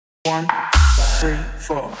1, 3,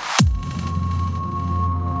 4.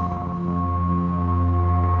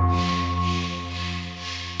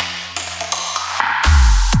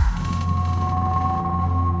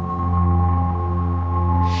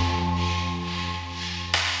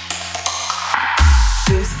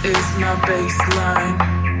 This is my baseline,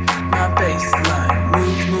 my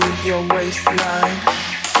baseline. Move your waistline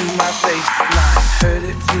to my baseline. Heard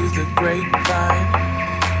it through the grapevine.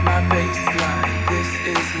 My baseline, this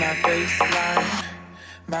is my baseline,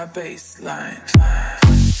 my baseline.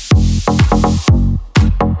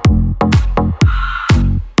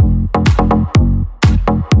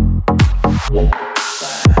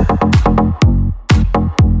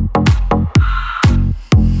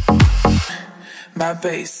 My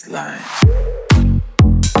baseline.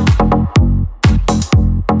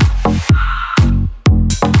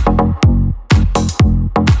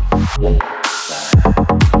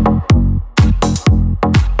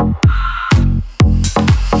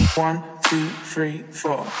 One, two, three,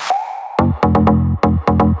 four.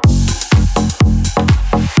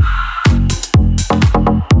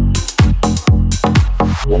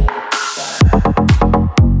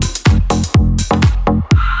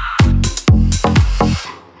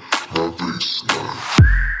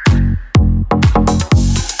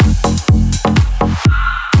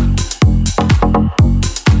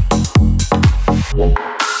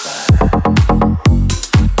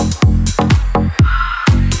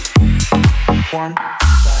 One,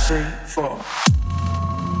 three, four.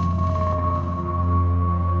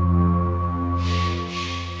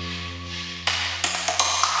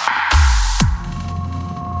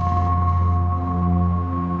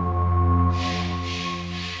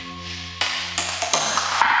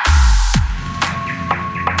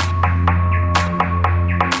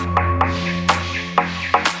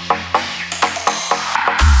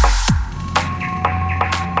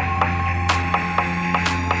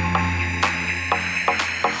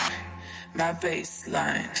 My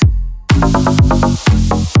baseline.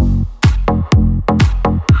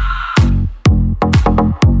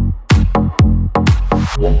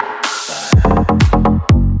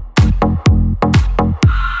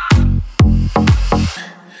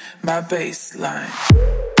 My baseline.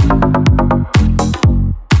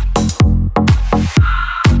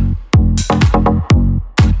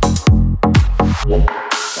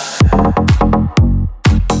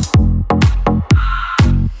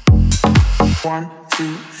 One,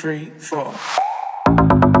 two, three, four.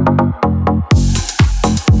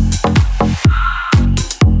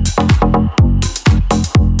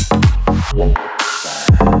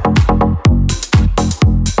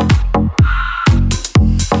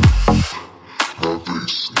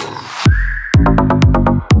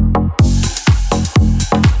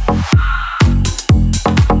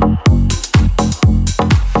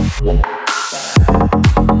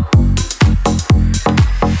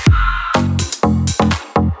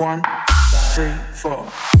 One, three, four.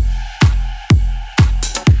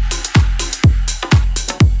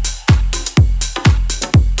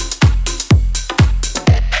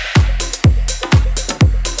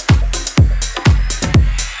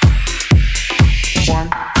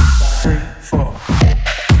 One, three, four.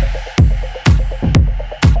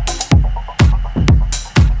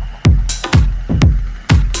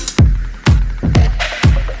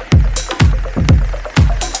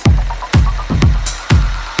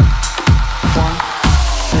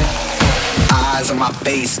 On my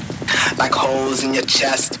face, like holes in your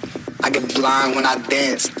chest. I get blind when I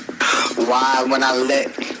dance, wild when I lit.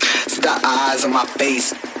 See the eyes on my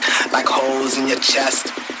face, like holes in your chest.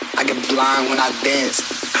 I get blind when I dance,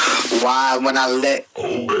 wild when I lit.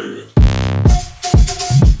 Oh baby.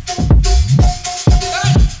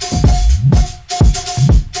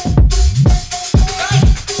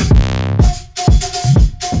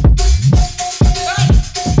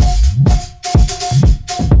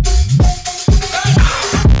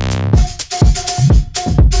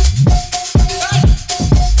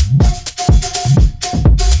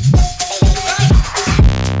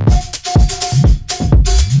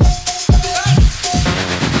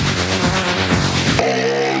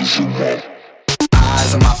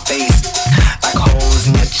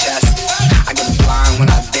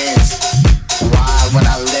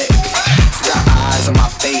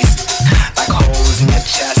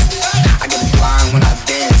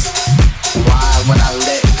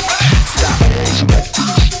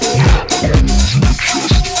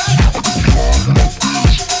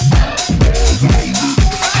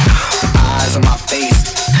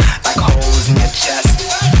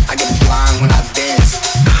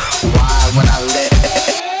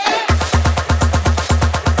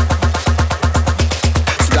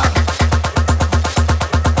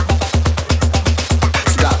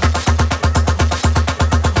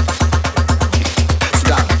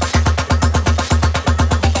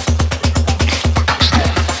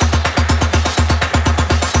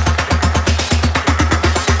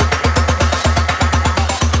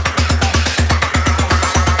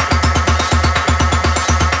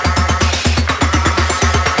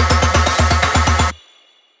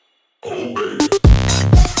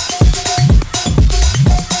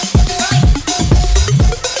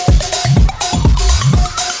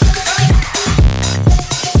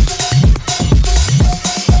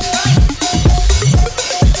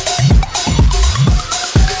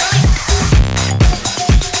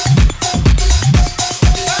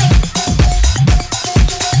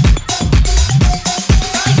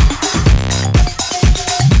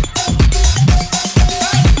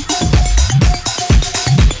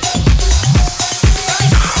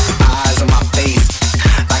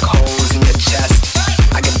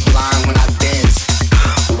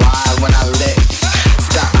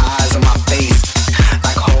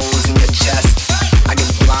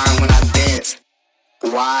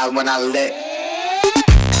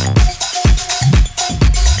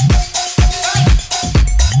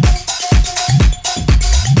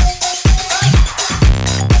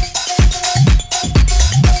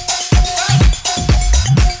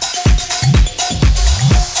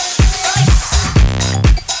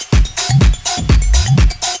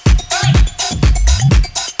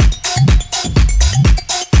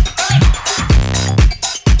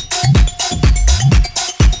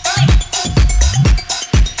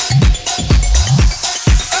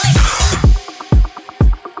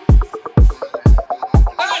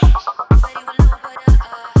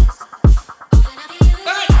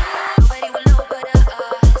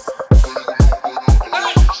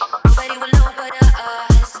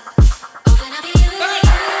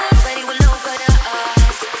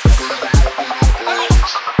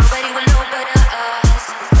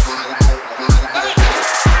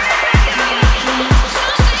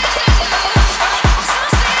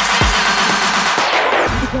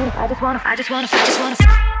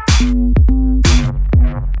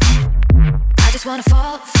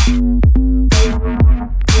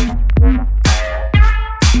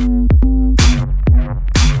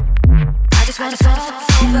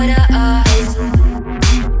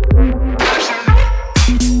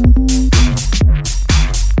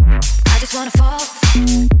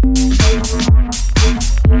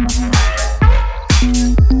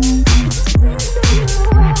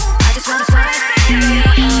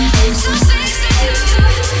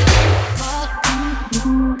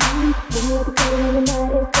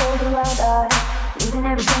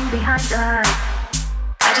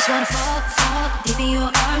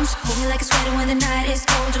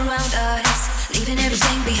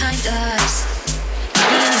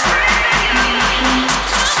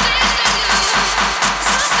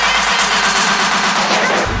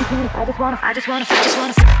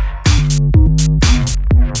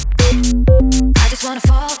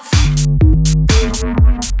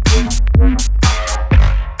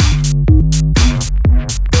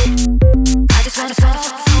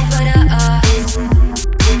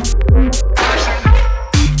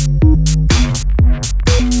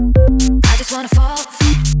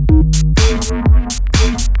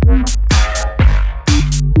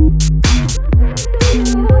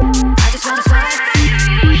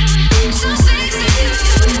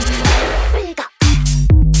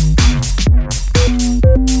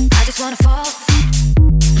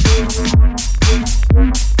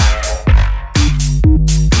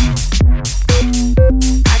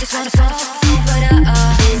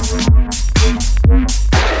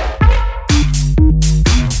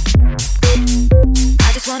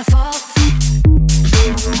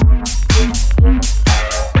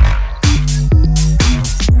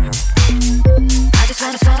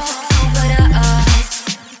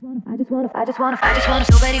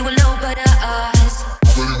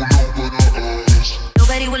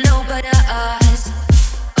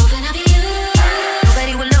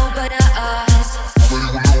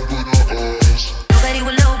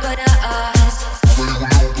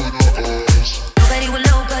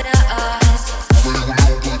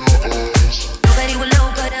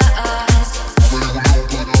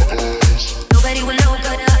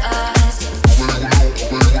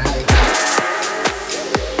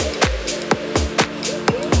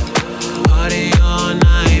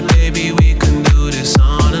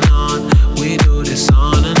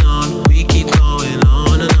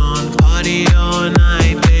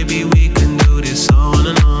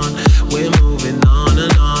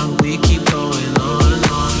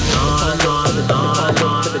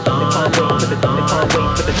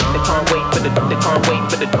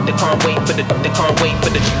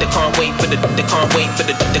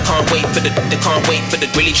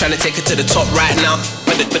 Trying to take it to the top right now,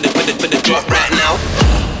 for the drop right now.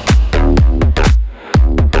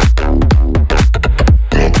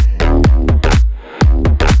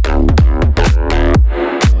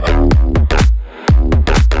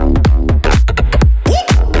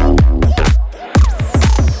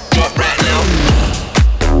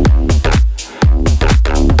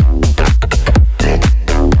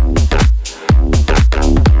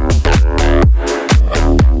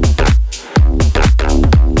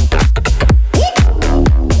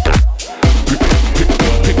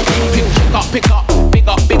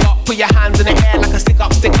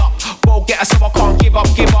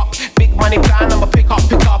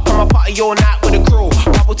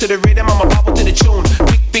 To the rhythm, I'ma bubble to the tune.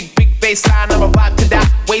 Big bass line, I'ma vibe to that.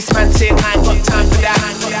 Waistman saying I ain't got time for that.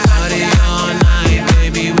 Party all night,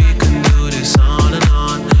 baby, we can do this on and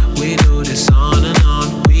on. We do this on and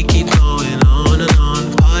on. We keep going on and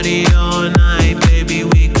on. Party all night, baby,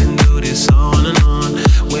 we can do this on and on.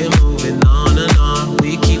 We're moving on and on.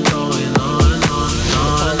 We keep going on and on,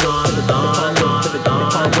 on and on, on and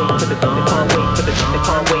on.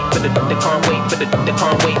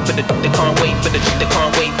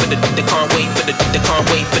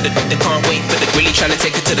 Really trying to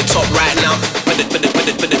take it to the top right now, for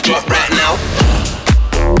the drop right now.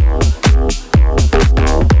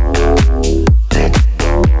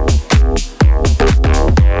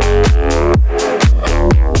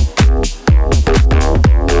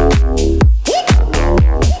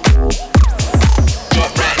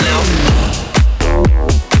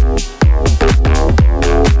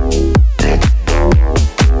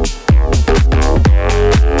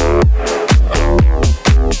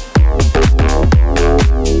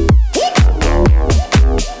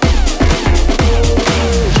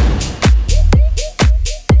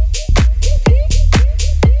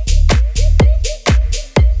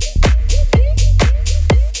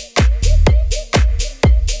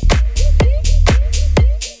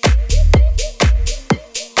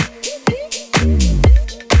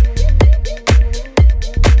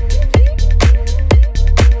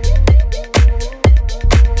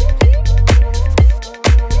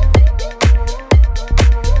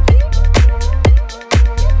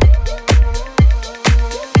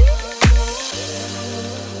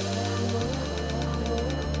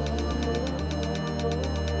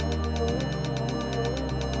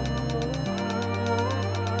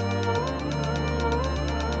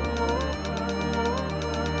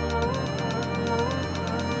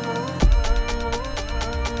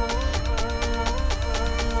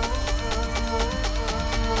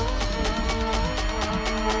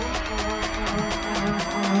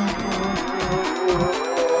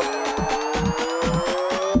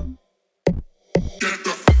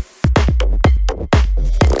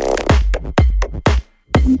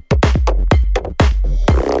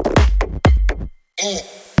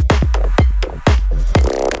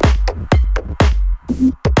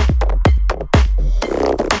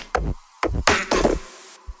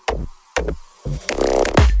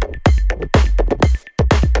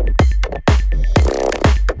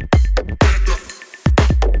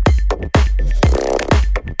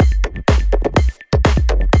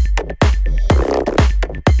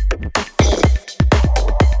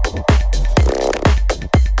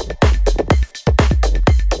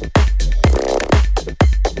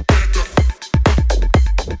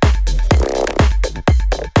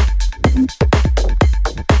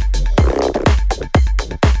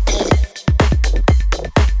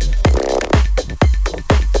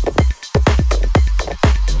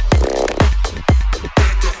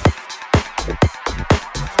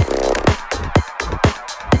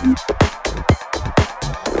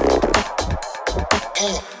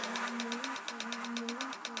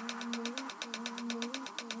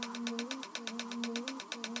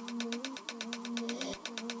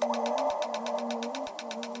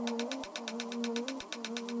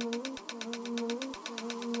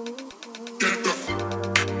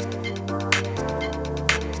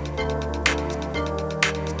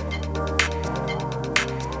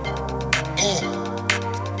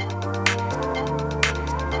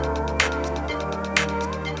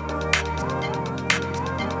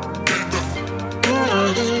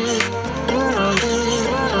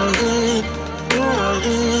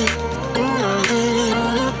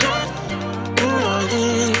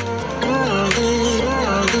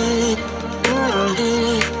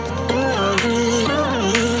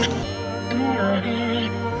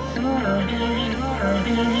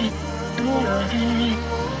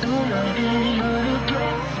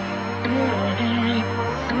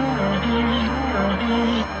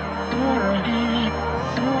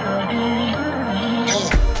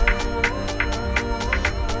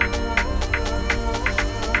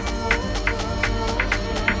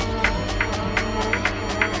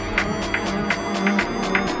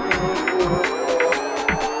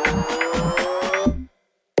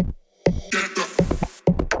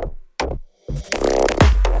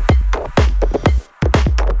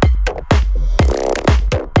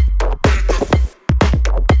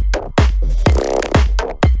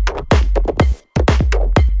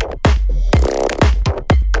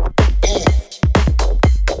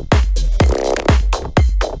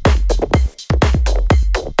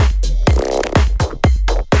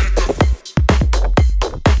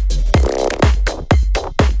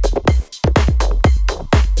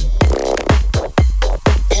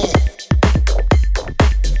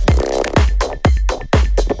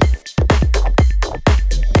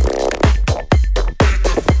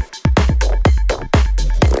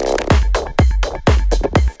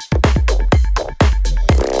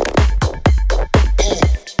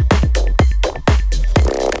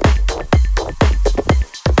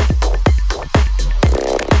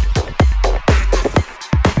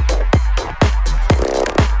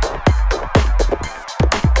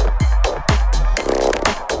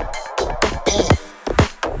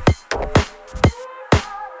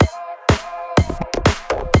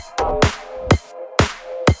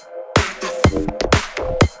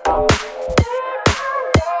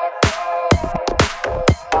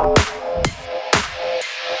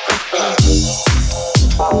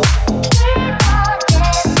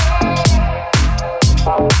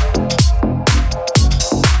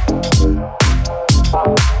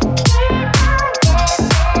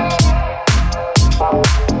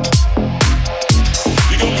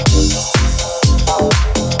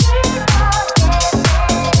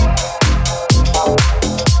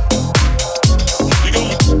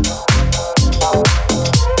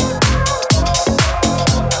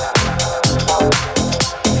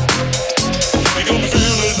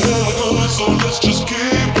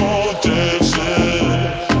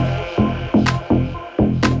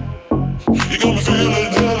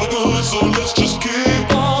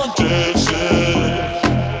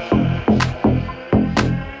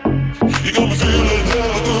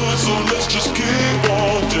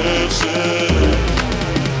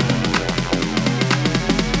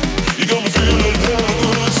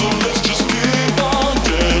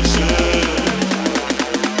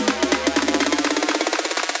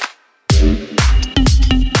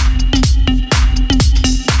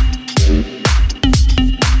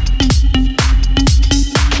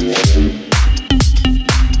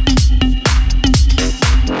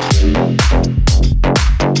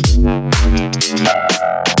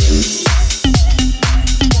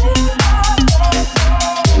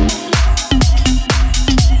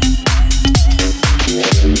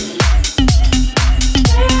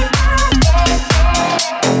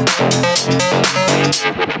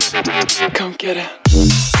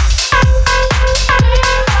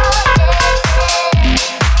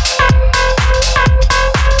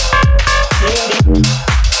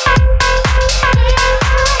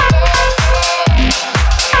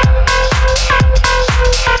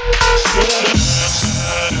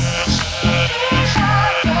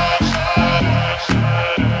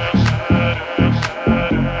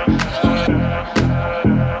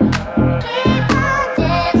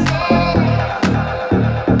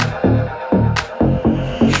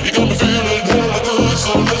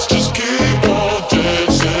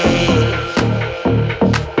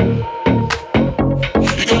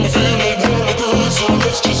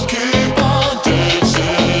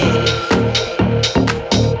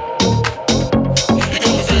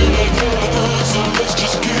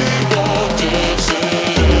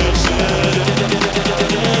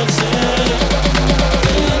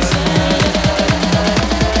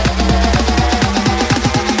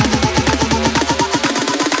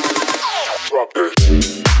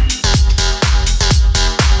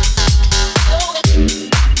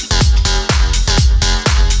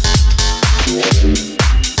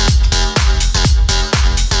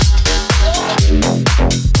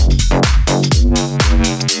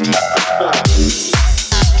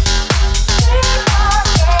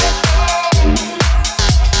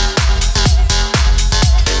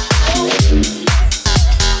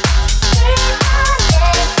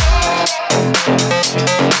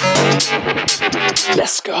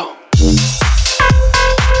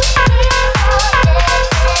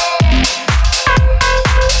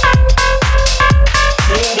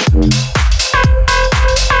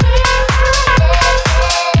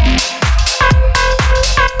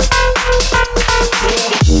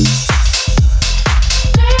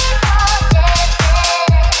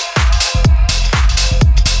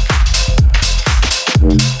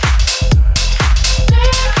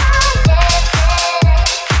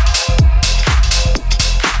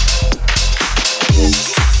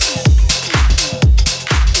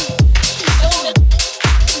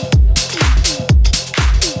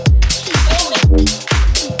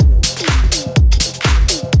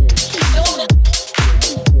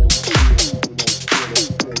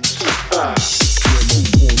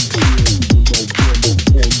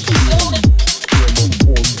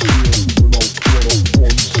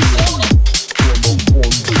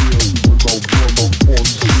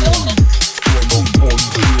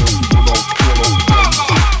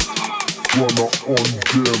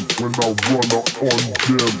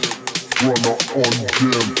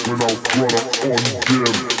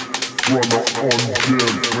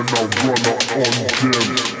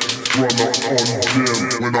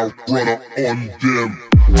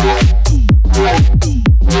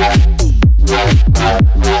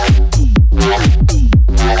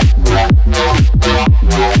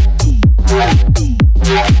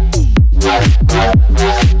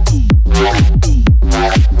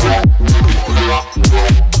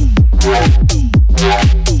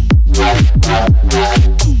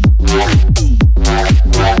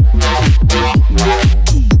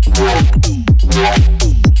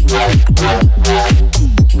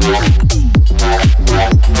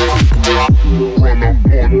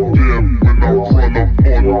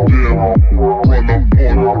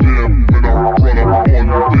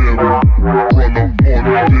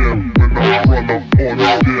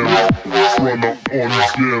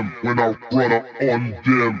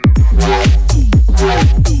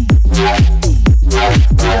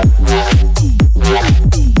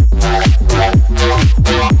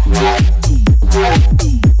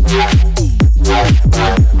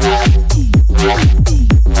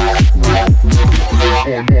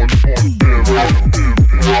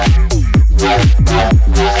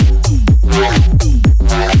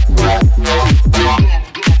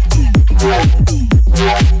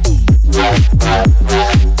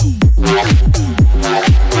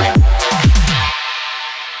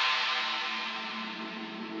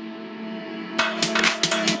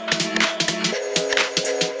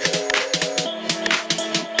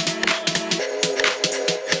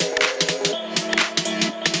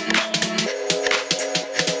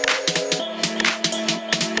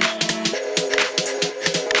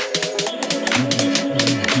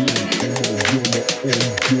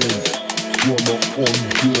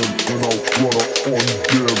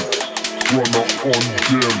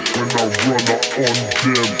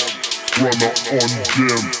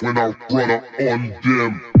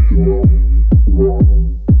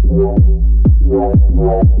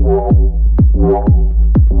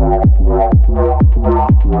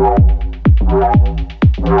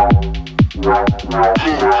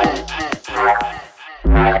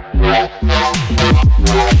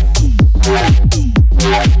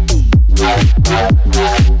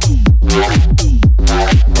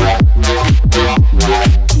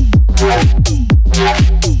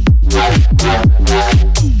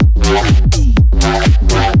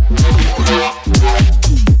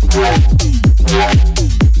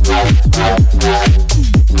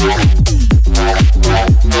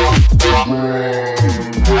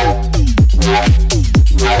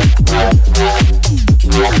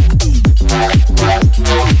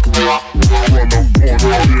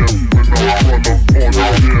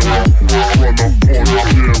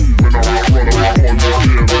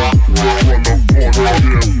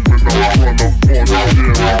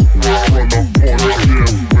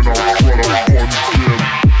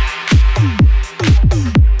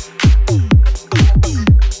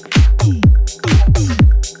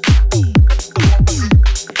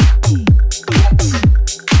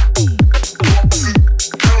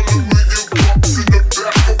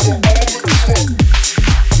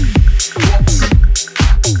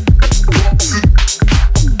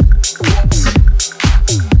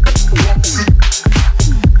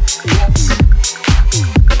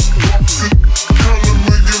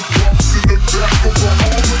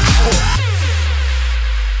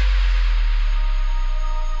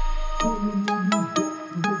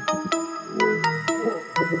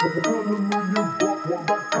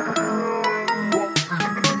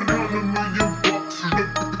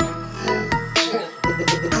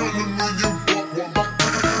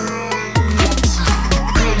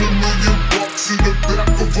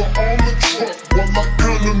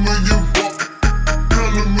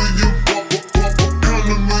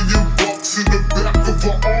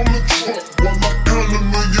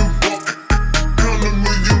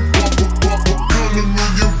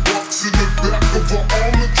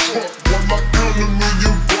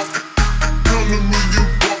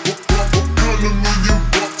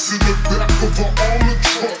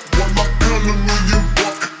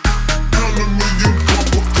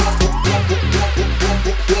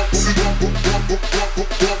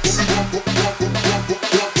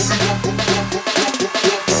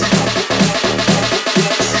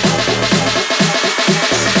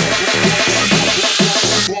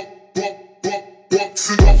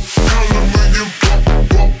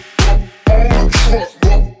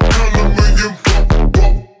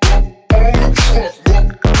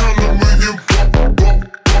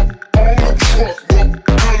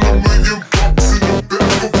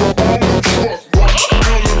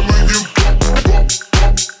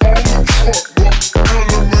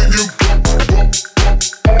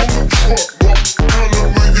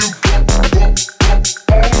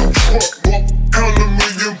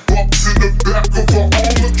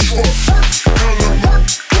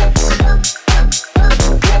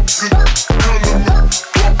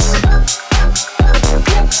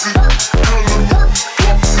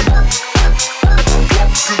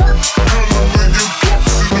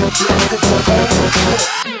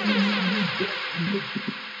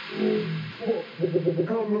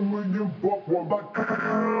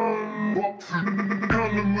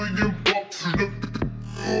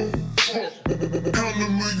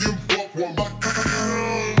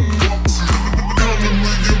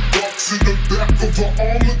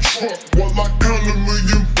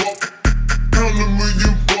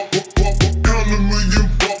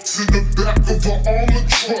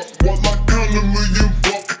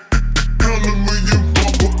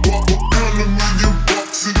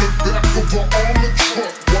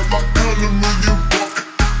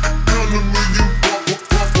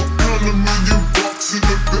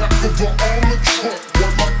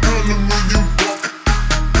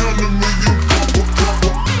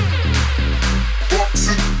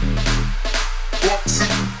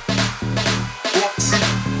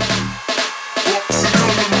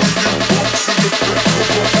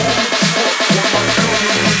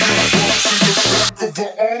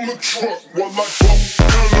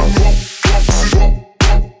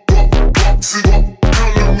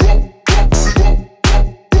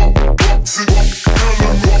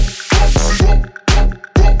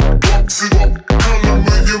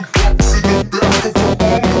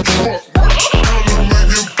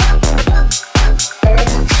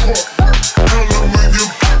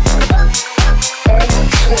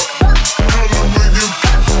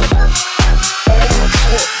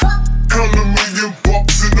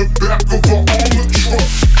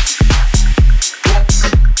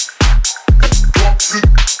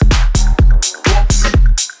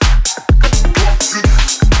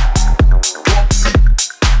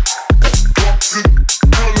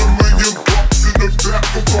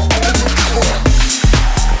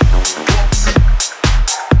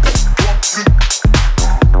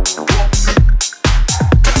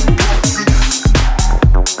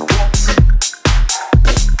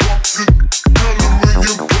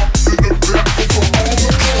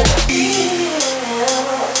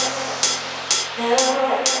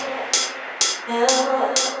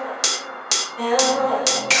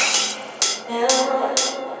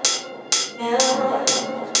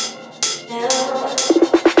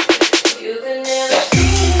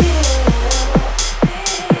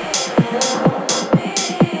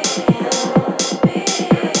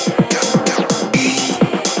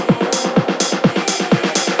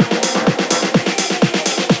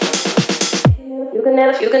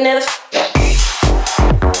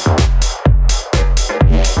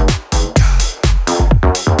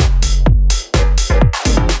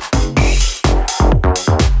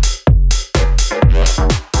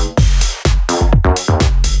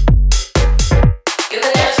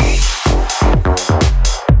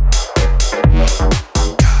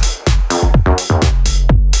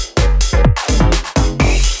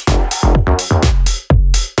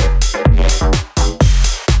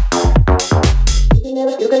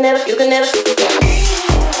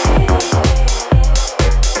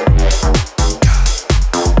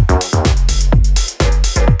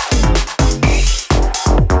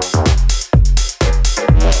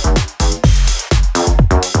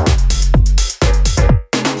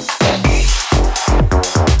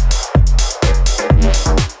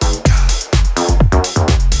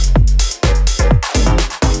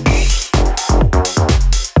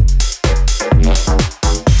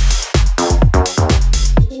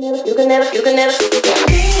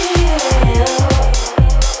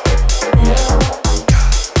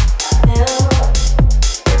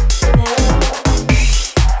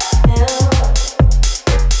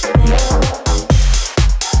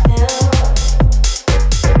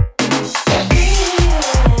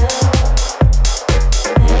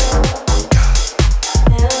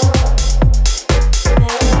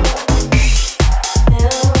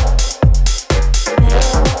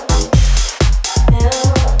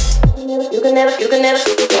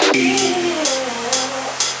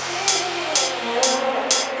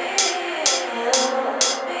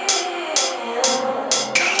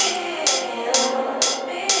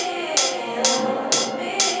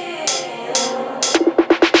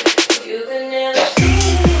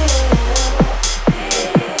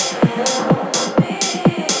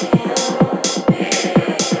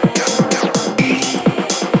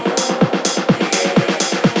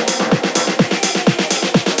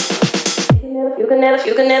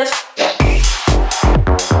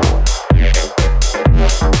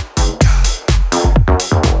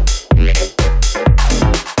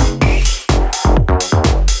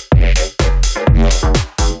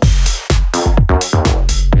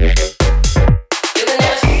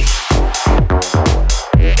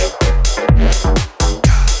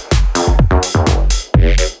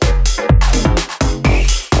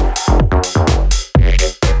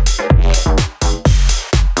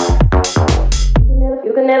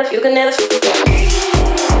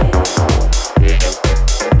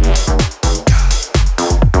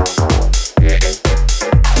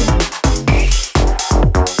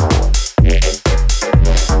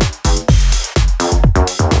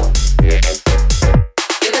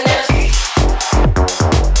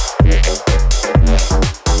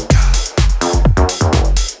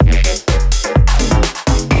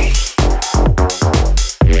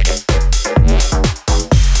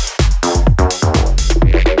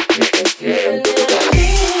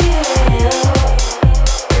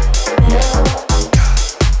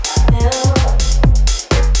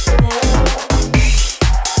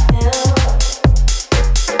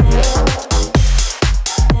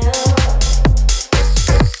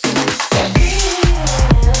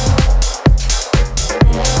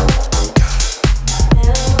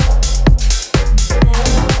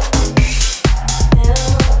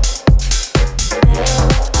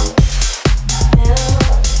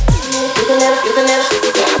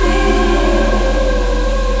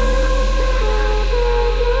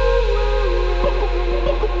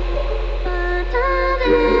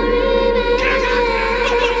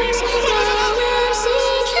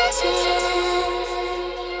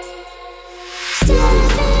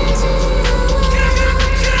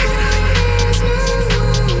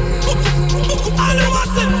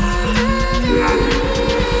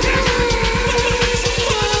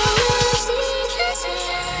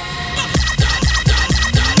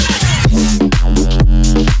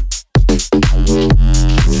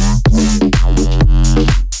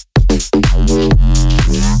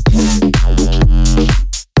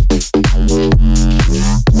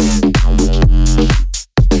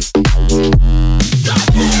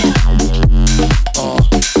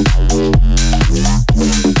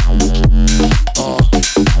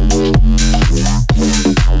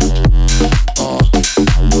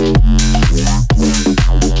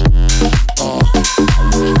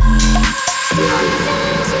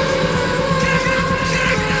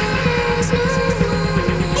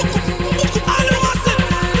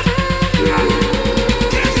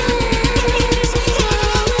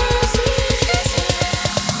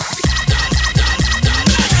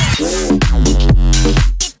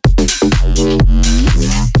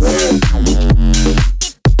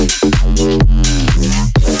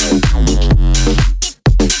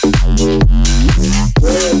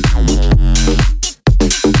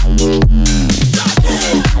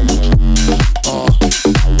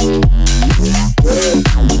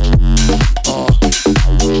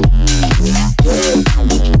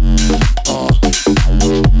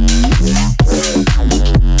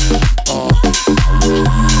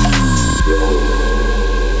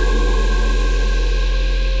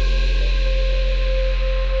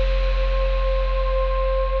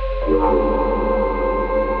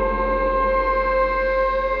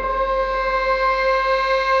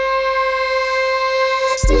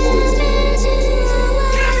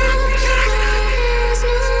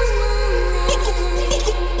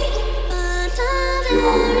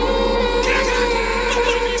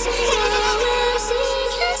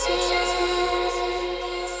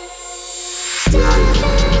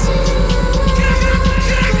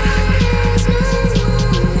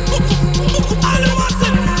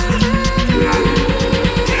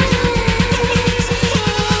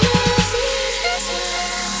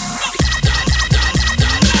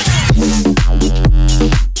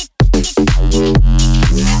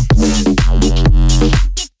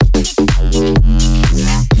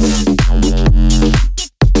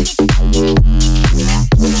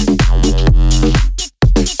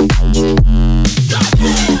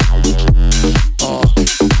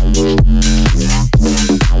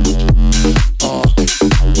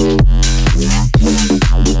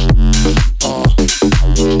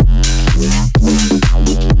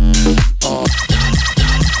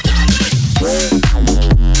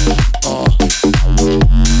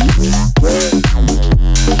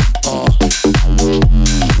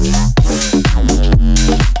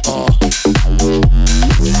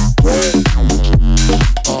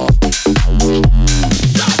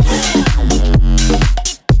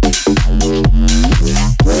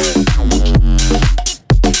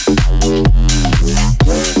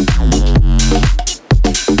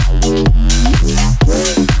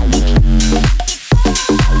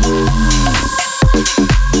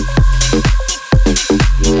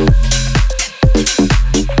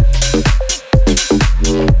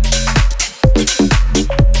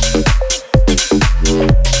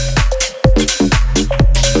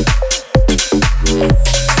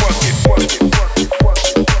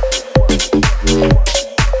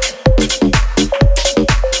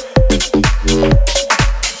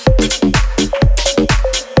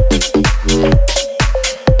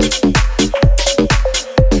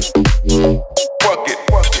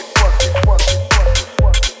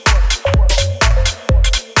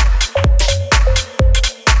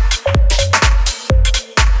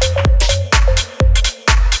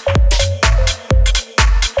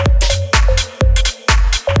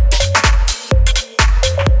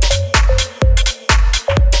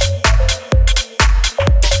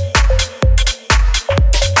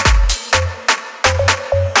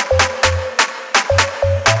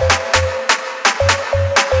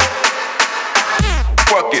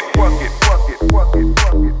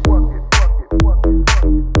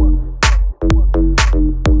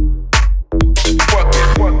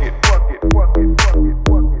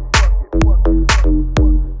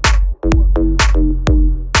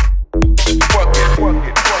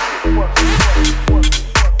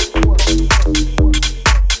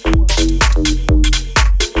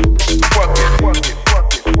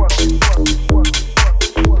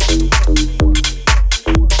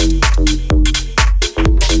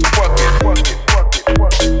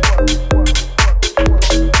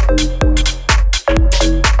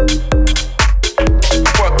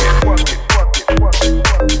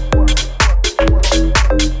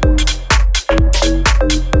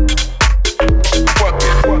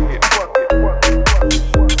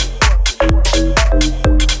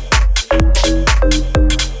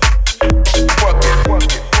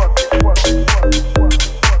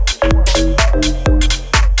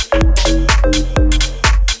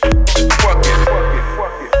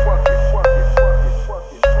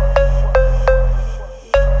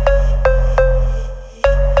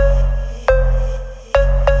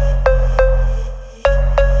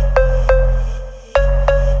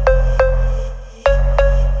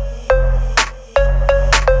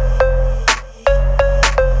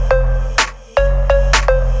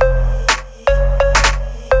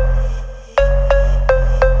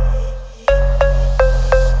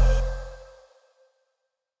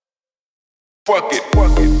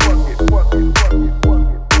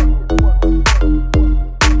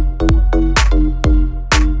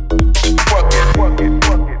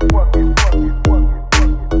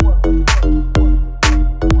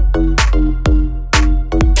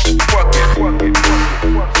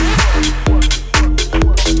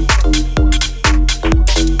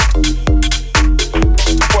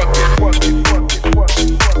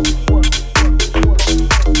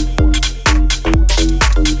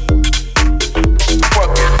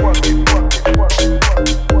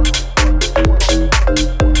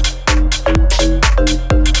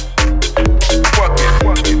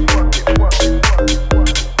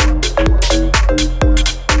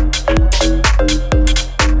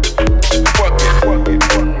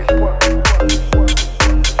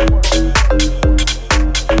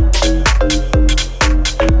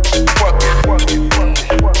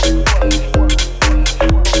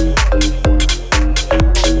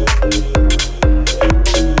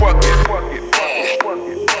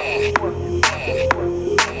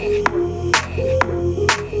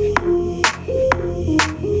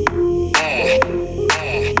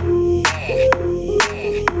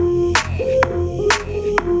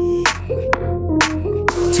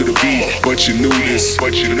 but you knew this,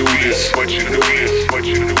 but you knew this, but you knew this, but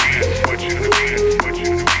you knew this, but you knew this,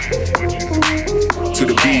 but you knew this. To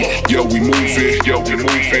the beat, yo, we move it, yo, we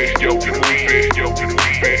move it, yo, we move it, yo, we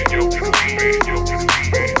move it, yo, we move it, yo, we move it, yo, we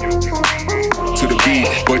move it. To the beat,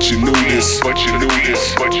 but you knew this, but you knew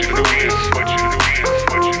this, but you knew this, but you knew this,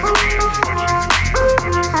 but you knew this, but you knew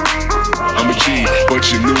this. I'm a G, but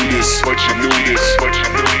you knew this, but you knew this, but you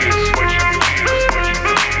knew this, but you knew this, but you knew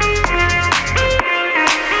this.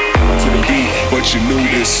 To the beat, but you knew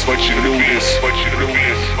this, but you knew this, but you knew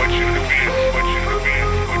this, but you knew this, but you knew this, but you knew this,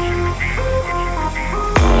 but you knew this.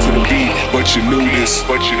 To the beat, but you knew this,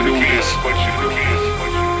 but you knew this, but you knew this,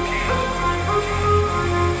 but you knew this.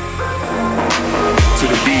 To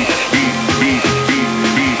the beat, beat, beat, beat,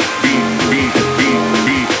 beat, beat, beat, beat,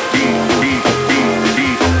 beat, beat, beat, beat, beat,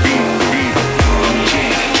 beat.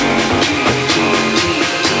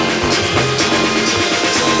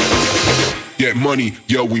 Get money,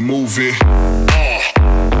 yo, we move it.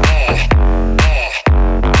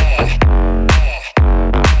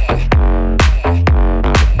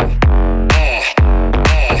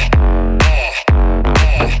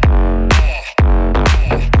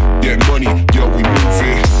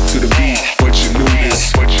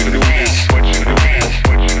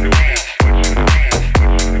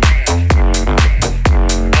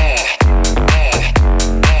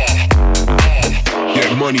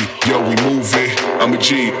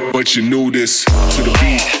 But you knew this. To the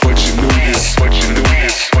beat, but you knew this, but you knew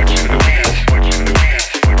this, but you knew this, but you knew this,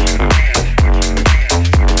 but you knew this.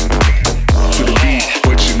 To the beat,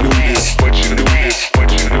 but you knew this, but you knew this,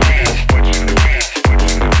 but you knew this, but you knew this, but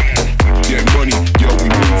you knew this. Get money, yo, we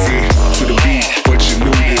move it. To the beat, but you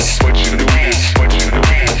knew this, but you knew this, but you knew this,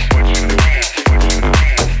 but you knew this, but you knew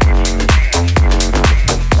this.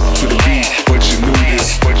 To the beat, but you knew this,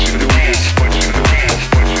 but you knew this, but you knew this,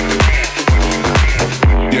 but you knew this.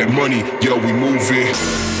 Get money, yo, we move it.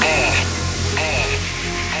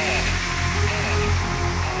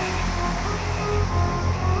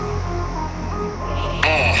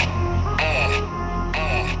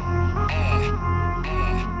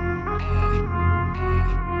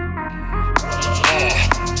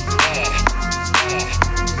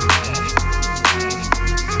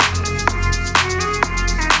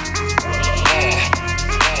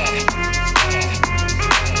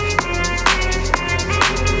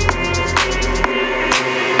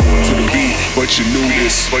 you knew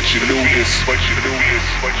this, but you knew this, but you knew this,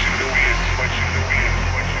 but you knew this, but you knew this.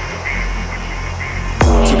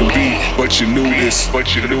 To the beat, but you knew this,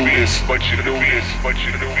 but you knew this, but you knew this, but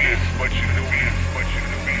you knew this, but you knew this, but you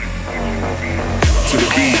knew this. To the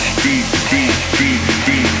beat, beat, beat, beat,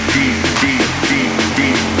 beat, beat, beat,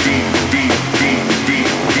 beat, beat, beat, beat, beat, beat,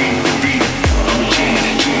 beat, beat. I'm a G,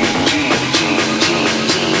 G, G, G, G,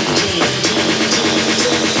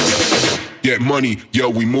 G. Get money, yo,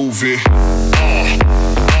 we move it.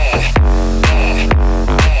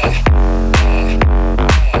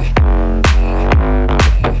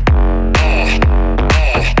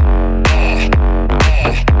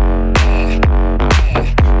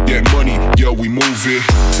 We move it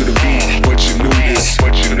to the beat, but you knew this,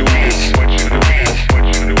 but you knew this, but you knew this, but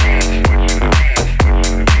you knew this, but you knew this.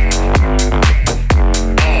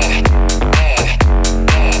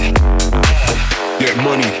 Get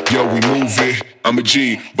money, yo, we move it. I'm a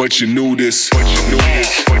G, but you knew this, but you knew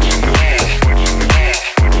this, but you knew this, but you knew this.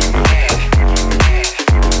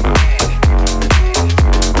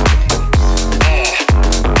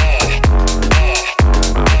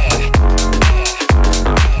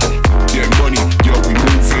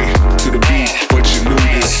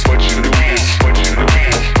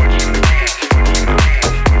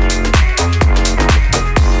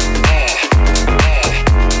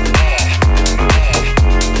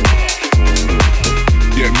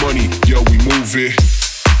 It.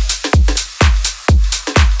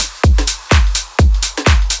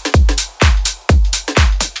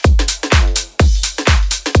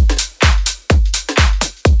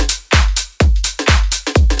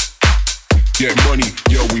 Get money,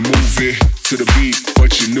 yo, we move it to the beat,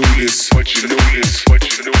 but you knew this, but you knew this, but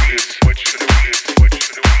you knew this, but you knew this, but you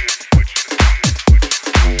knew this, but you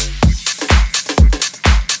knew this.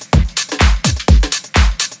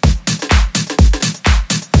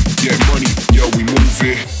 Get money, yo, we move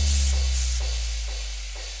it.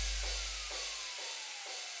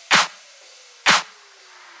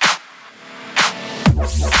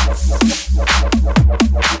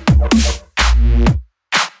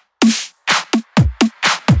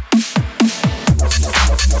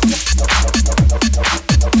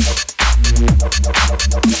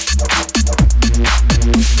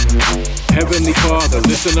 Heavenly Father,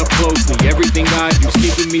 listen up closely. Everything I do's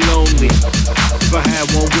keeping me lonely. If I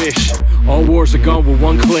had one wish, all wars are gone with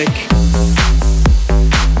one click.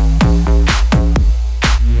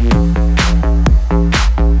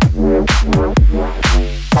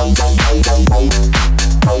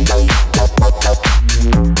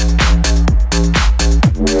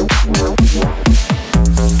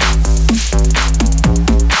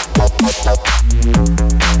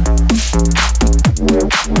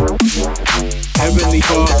 Heavenly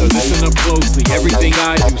Father, listen up closely. Everything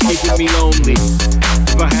I do's keeping me lonely.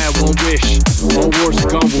 If I had one wish, all wars are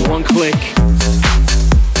gone with one click.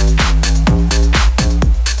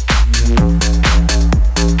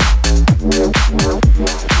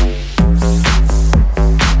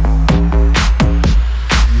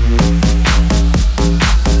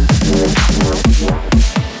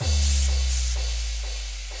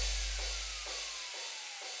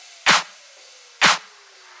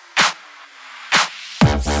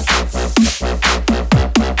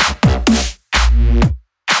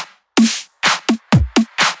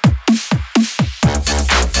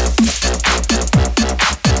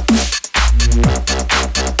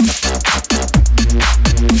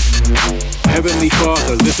 Heavenly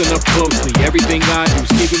Father, listen up closely. Everything I do's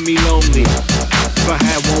keeping me lonely. If I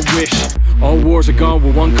had one wish, all wars are gone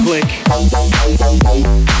with one click.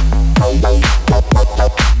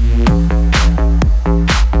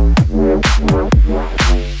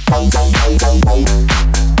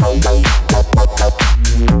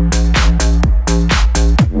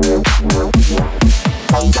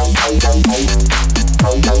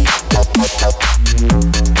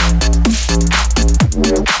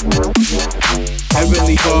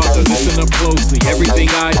 Heavenly Father, listen up closely. Everything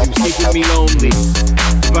I do's keeping me lonely.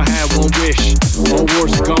 If I had one wish, all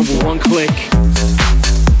wars are gone with one click.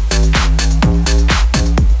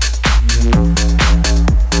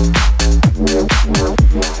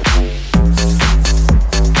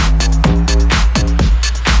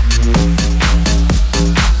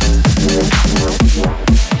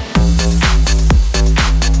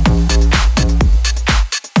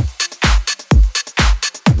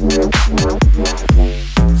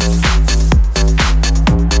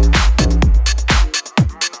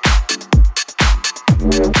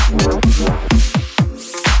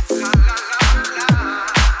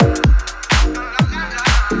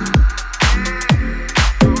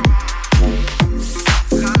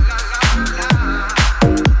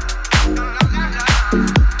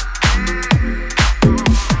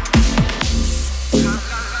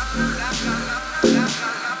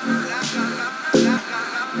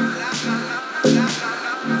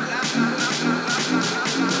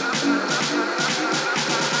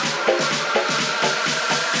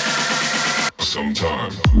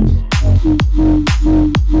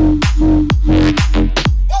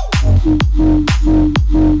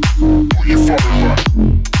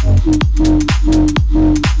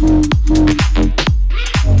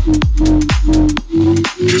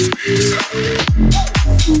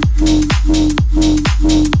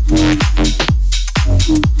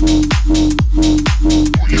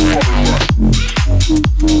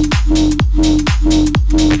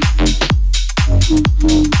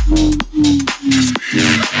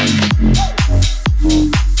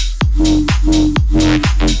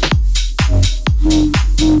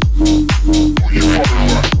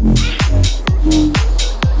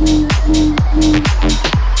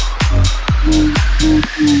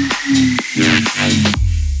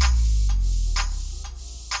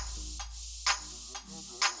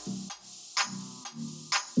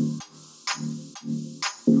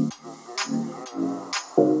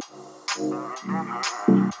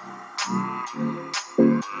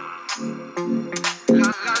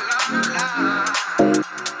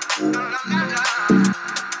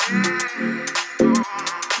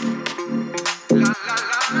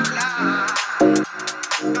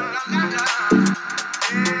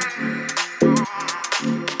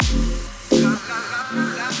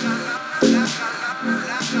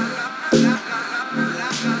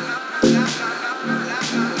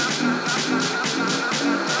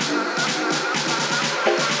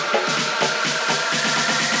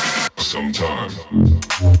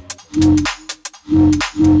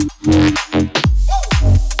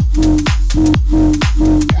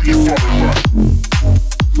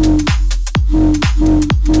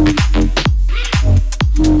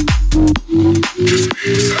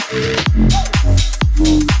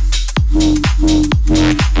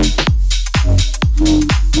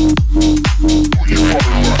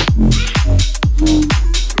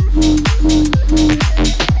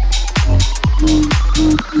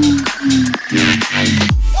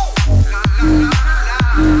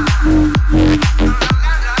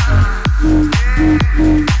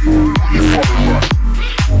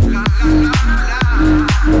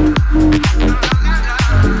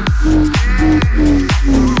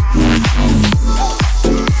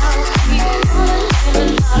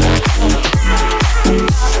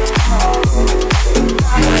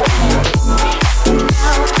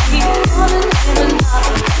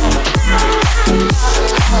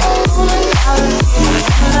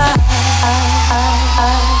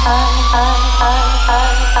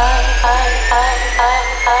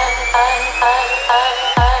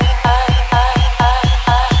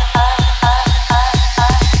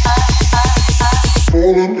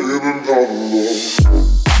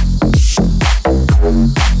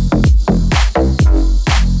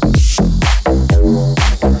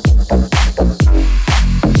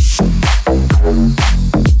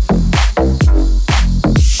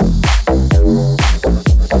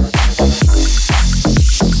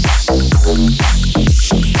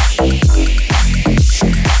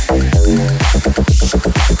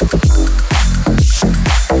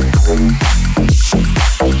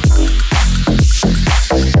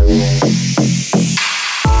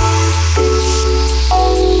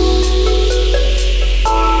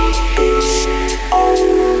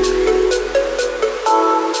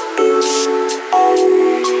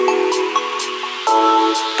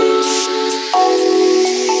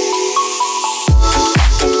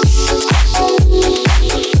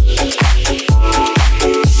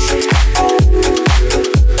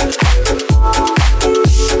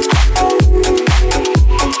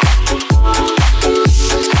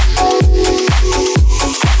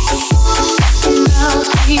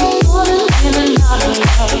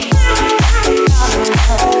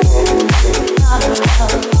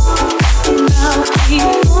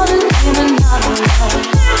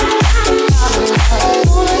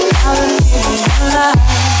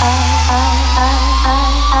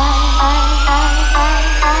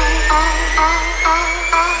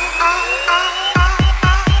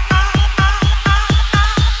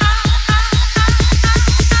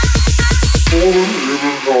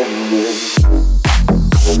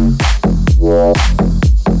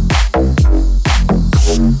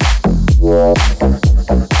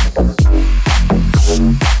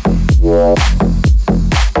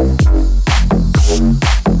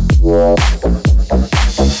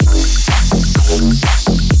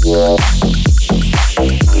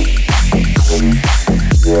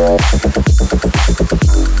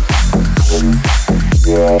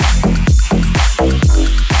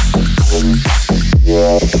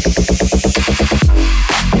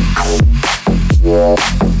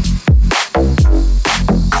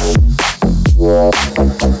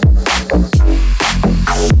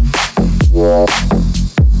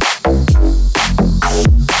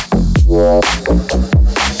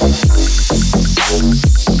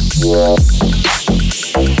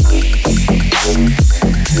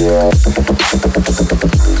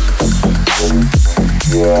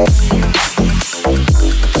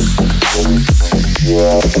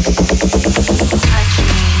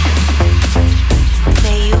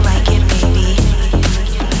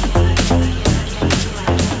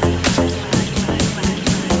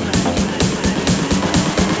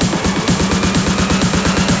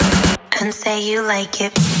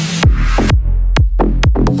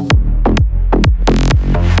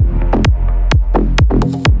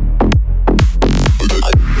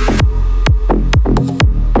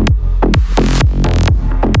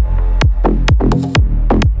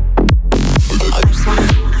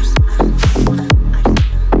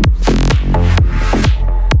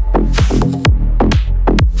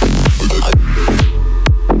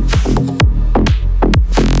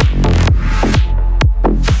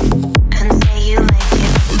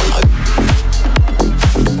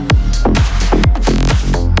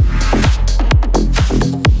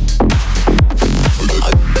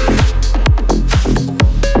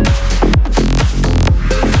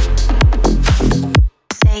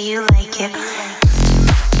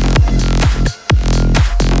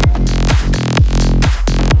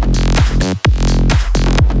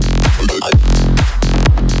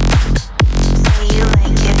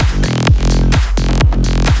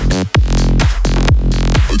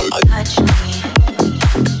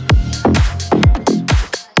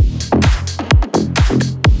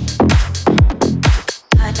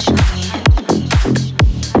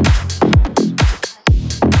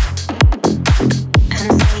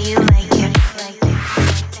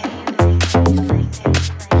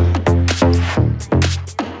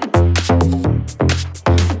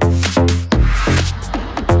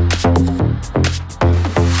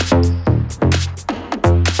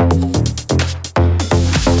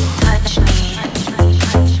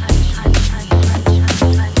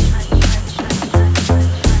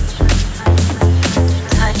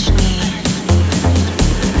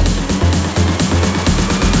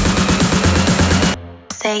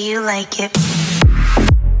 like it.